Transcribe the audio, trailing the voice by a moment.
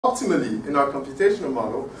optimally in our computational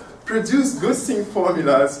model produce good-seeing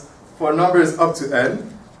formulas for numbers up to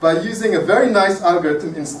n by using a very nice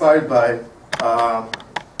algorithm inspired by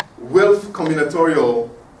Wilf combinatorial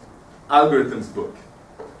algorithms book.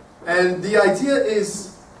 And the idea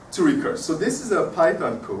is to recurse. So this is a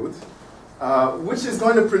Python code which is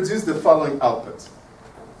going to produce the following output.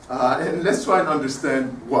 And let's try and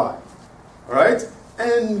understand why. All right?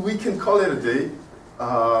 And we can call it a day,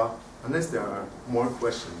 unless there are more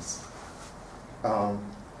questions. I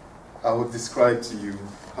will describe to you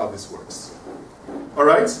how this works. All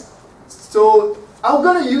right? So I'm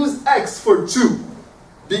going to use x for 2,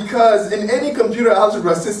 because in any computer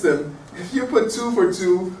algebra system, if you put 2 for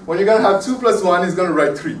 2, when you're going to have 2 plus 1, it's going to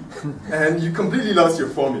write 3. And you completely lost your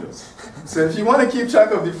formulas. So if you want to keep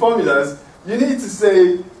track of the formulas, you need to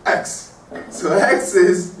say x. So x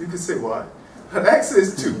is, you could say y. X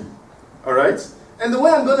is 2. All right? And the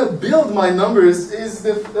way I'm going to build my numbers is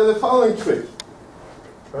the following trick.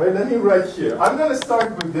 All right, let me write here. I'm going to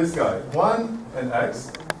start with this guy, 1 and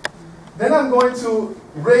x. Then I'm going to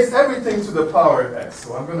raise everything to the power of x.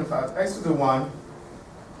 So I'm going to have x to the 1,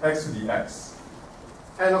 x to the x.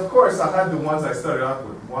 And of course, I had the ones I started out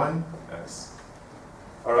with, 1x.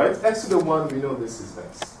 All right, x to the 1, we know this is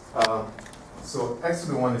x. So x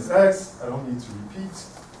to the 1 is x. I don't need to repeat.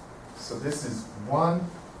 So this is 1,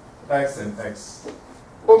 x, and x.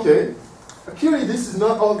 Okay, clearly this is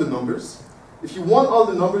not all the numbers. If you want all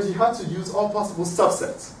the numbers, you have to use all possible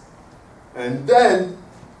subsets. And then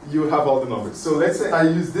you have all the numbers. So let's say I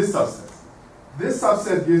use this subset. This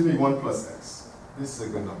subset gives me 1 plus x. This is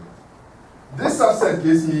a good number. This subset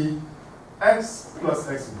gives me x plus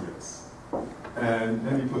x to the x. And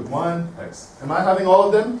let me put 1, x. Am I having all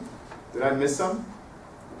of them? Did I miss some?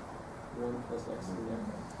 1 plus x to the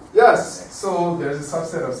x. Yes. So there's a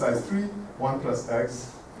subset of size 3, 1 plus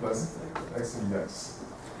x to the x.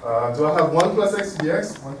 Do I have 1 plus x to the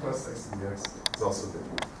x? 1 plus x to the x is also there.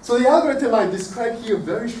 So the algorithm I described here,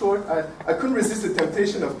 very short. I couldn't resist the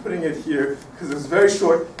temptation of putting it here because it was very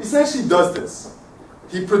short. Essentially does this.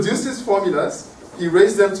 He produces formulas, he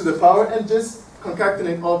raises them to the power, and just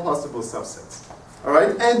concatenate all possible subsets. All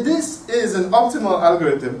right? And this is an optimal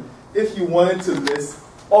algorithm if you wanted to list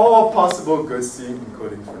all possible good-seeing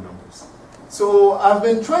encoding for numbers. So I've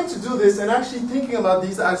been trying to do this and actually thinking about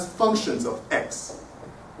these as functions of x.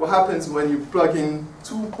 What happens when you plug in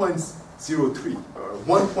 2.03 or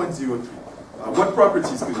 1.03? What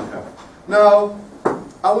properties could you have? Now,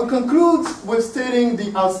 I will conclude with stating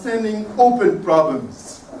the outstanding open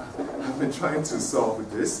problems I've been trying to solve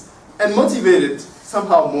with this and motivate it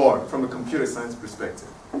somehow more from a computer science perspective.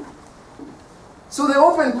 So the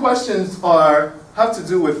open questions have to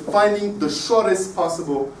do with finding the shortest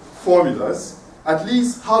possible formulas, at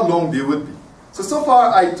least how long they would be. So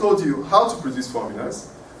far I told you how to produce formulas.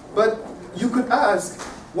 But you could ask,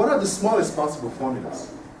 what are the smallest possible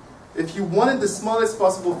formulas? If you wanted the smallest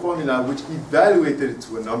possible formula which evaluated it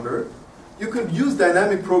to a number, you could use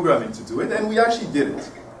dynamic programming to do it, and we actually did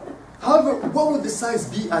it. However, what would the size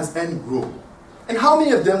be as n grow? And how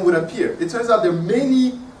many of them would appear? It turns out there are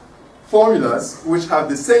many formulas which have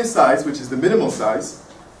the same size, which is the minimal size,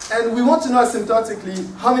 and we want to know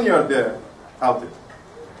asymptotically how many are there out there.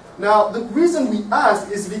 Now, the reason we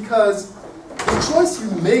ask is because the choice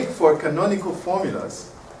you make for canonical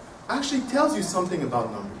formulas actually tells you something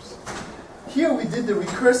about numbers. Here we did the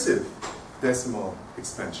recursive decimal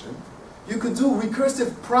expansion. You could do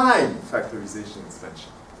recursive prime factorization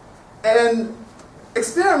expansion. And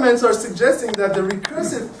experiments are suggesting that the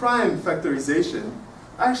recursive prime factorization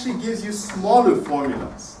actually gives you smaller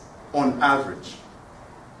formulas on average.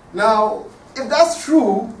 Now, if that's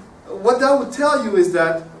true, what that would tell you is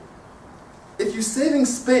that if you're saving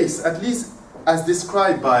space, at least as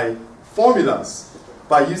described by formulas,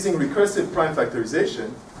 by using recursive prime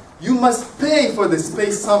factorization, you must pay for the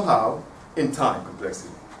space somehow in time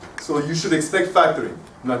complexity. So you should expect factoring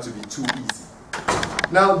not to be too easy.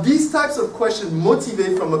 Now, these types of questions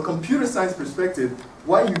motivate from a computer science perspective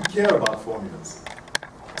why you care about formulas.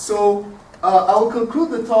 So I will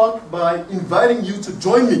conclude the talk by inviting you to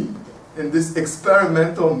join me in this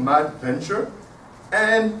experimental math venture.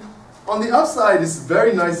 And on the upside is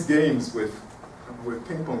very nice games with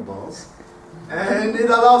ping pong balls. And it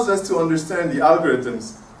allows us to understand the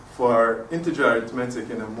algorithms for integer arithmetic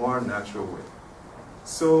in a more natural way.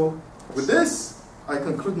 So with this, I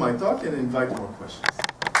conclude my talk and invite more questions.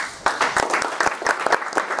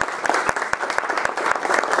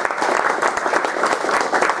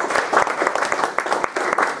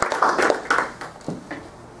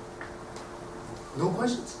 No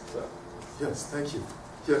questions? Yes, thank you.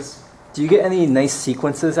 Yes. Do you get any nice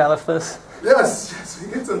sequences out of this? Yes,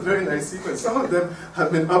 we get some very nice sequence. Some of them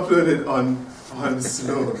have been uploaded on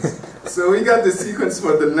Sloan's. So we got the sequence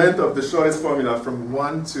for the length of the shortest formula from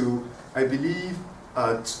 1 to, I believe,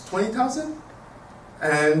 20,000.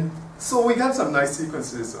 And so we got some nice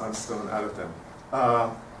sequences on Sloan out of them.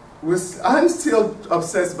 I'm still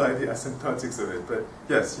obsessed by the asymptotics of it, but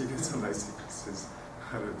yes, you get some nice sequences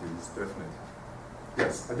out of these, definitely.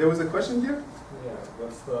 Yes, there was a question here? Yeah,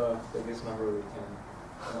 what's the biggest number we can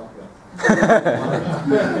come up with?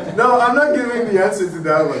 No, I'm not giving the answer to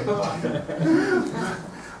that one.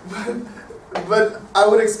 but I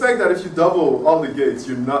would expect that if you double all the gates,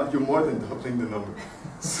 you're more than doubling the number.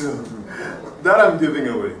 So that I'm giving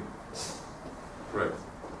away. Right.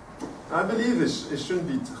 I believe it shouldn't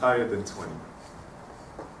be higher than 20.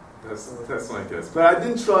 That's my guess. But I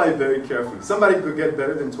didn't try very carefully. Somebody could get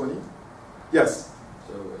better than 20? Yes?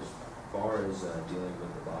 So as far as dealing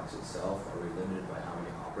with the box itself, are we limited by how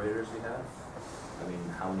many operators we have? I mean,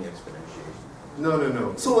 how many exponentiations?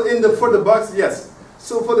 No. So for the box, yes.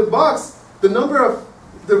 So for the box, the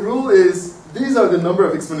rule is, these are the number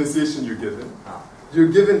of exponentiation you're given. You're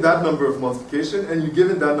given that number of multiplication, and you're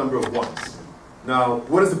given that number of ones. Now,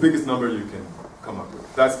 what is the biggest number you can come up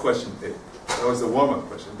with? That's question A. That was a warm-up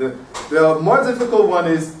question. The more difficult one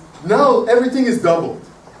is, now everything is doubled.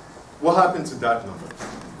 What happened to that number?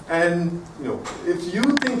 And if you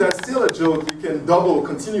think that's still a joke, we can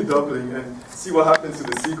continue doubling, and see what happens to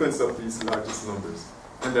the sequence of these largest numbers.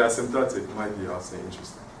 And the asymptotic might be also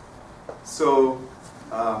interesting. So,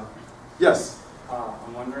 yes?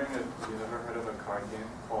 I'm wondering if you've ever heard of a card game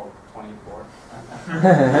called 24.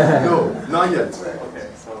 No, not yet. Okay,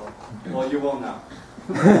 so, well, you will now.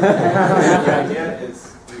 The idea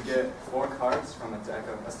is you get 4 cards from a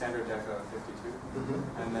standard deck of 52,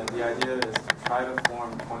 and then the idea is to try to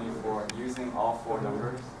form 24 using all 4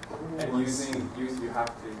 numbers, and using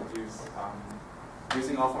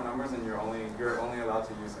all 4 numbers, and you're only allowed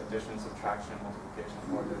to use addition, subtraction, multiplication,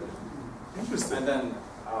 or division. Interesting. And then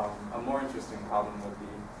a more interesting problem would be,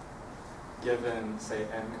 given, say,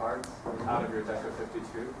 n cards out of your deck of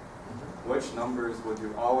 52, which numbers would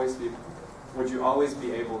you always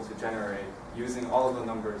be able to generate using all of the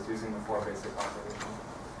numbers, using the 4 basic operations?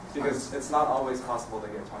 Because it's not always possible to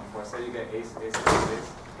get 24. Say you get ace, ace, ace,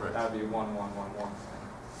 ace, right. That would be 1, 1, 1, 1.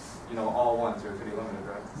 All ones, you're pretty limited,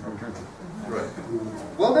 right? Right.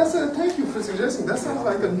 Well, thank you for suggesting. That sounds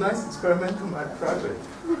like a nice experimental project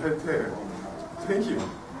right there. Thank you.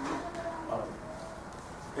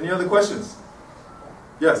 Any other questions?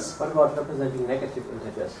 Yes? What about representing negative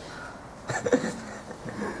integers?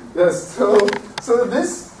 Yes, so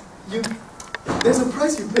there's a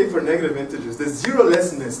price you pay for negative integers. The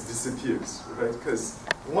zerolessness disappears, right? Because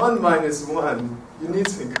 1 minus 1, you need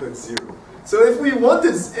to include 0. So if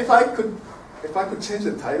I could change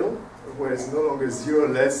the title, where it's no longer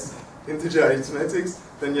zeroless integer arithmetics,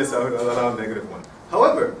 then yes, I would allow -1.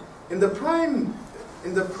 However, in the prime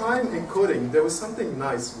encoding, there was something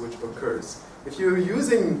nice which occurs. If you're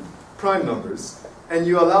using prime numbers and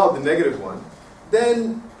you allow the -1,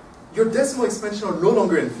 then your decimal expansion are no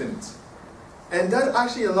longer infinite. And that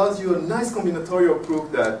actually allows you a nice combinatorial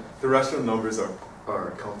proof that the rational numbers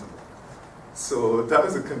are countable. So that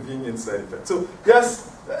is a convenient side effect. So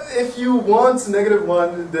yes, if you want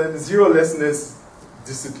 -1, then zerolessness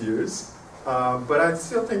disappears. But I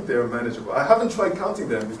still think they're manageable. I haven't tried counting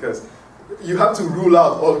them because you have to rule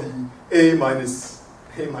out all the A minus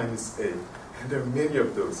A. And there are many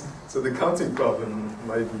of those. So the counting problem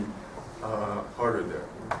might be harder there.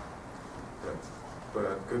 But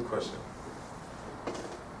good question.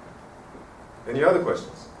 Any other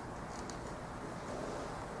questions?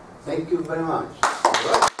 Thank you very much.